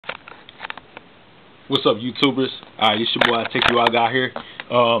What's up, YouTubers? Alright, it's your boy, Take You Out Guy here.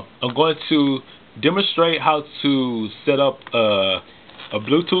 I'm going to demonstrate how to set up a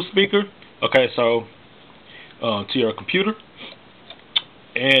Bluetooth speaker. Okay, so to your computer,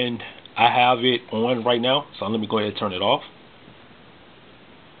 and I have it on right now. So let me go ahead and turn it off.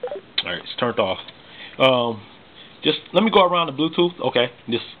 Alright, it's turned off. Just let me go around the Bluetooth. Okay,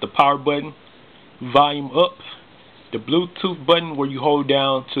 this is the power button, volume up, the Bluetooth button where you hold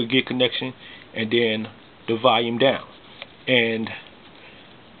down to get connection, and then the volume down. And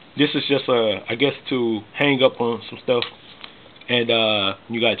this is just I guess to hang up on some stuff. And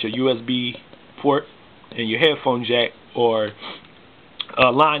you got your USB port and your headphone jack, or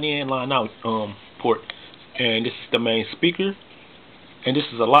line in, line out port. And this is the main speaker. And this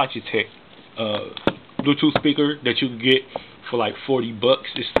is a Logetic Bluetooth speaker that you can get for like $40.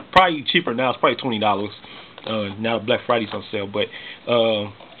 It's probably cheaper now. It's probably $20. Now Black Friday's on sale, but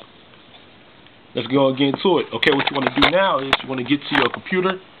let's go and get into it. Okay, what you want to do now is you want to get to your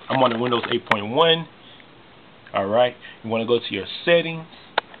computer. I'm on the Windows 8.1. Alright, you want to go to your settings.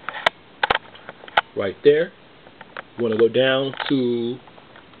 Right there. You want to go down to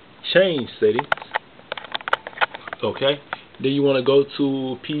change settings. Okay. Then you want to go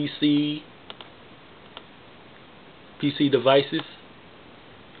to PC devices.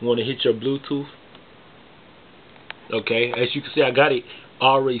 You want to hit your Bluetooth. Okay, as you can see, I got it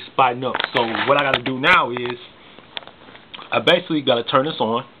already spotting up. So what I got to do now is I basically got to turn this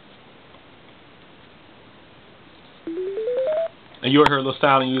on, and you'll hear a little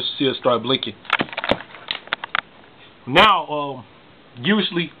sound and you'll see it start blinking. Now,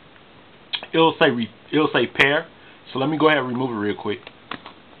 usually it'll say pair. So let me go ahead and remove it real quick.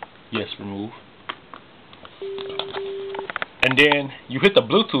 Yes, remove. And then you hit the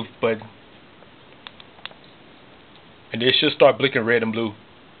Bluetooth button, and it should start blinking red and blue.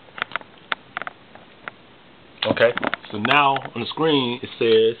 Okay, so now on the screen it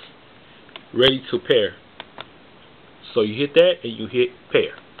says ready to pair. So you hit that and you hit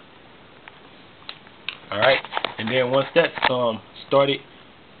pair. Alright, and then once that's started,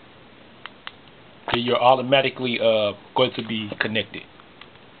 then you're automatically going to be connected.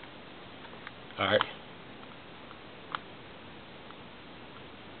 Alright.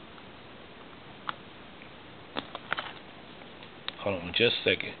 Hold on just a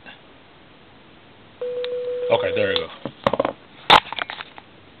second. Okay, there we go.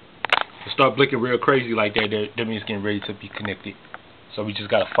 It start blinking real crazy like that. That means it's getting ready to be connected. So we just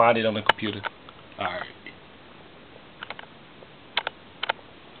gotta find it on the computer. Alright.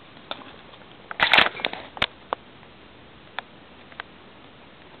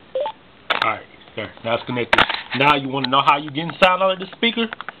 Alright, there. Now it's connected. Now you want to know how you getting sound out of the speaker?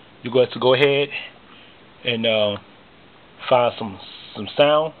 You're going to go ahead and find some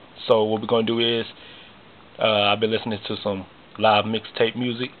sound. So what we're going to do is I've been listening to some live mixtape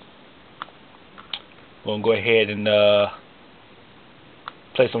music. I'm going to go ahead and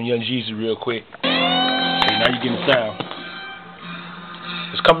play some Young Jeezy real quick. Okay, now you're getting sound.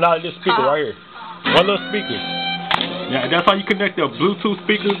 It's coming out of this speaker right here. One little speaker. Yeah, that's how you connect the Bluetooth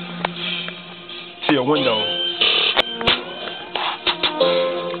speaker to your Windows.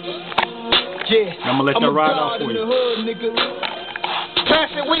 Yeah, I'm gonna let that ride off for you.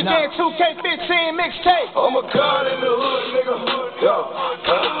 Passion Weekend 2K15 mixtape. I'm a god in the hood, nigga. Yo.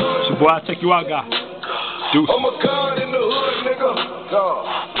 It's your boy, I Take You Out Guy. Deuces. I'm a god in the hood, nigga.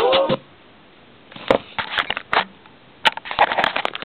 Yo.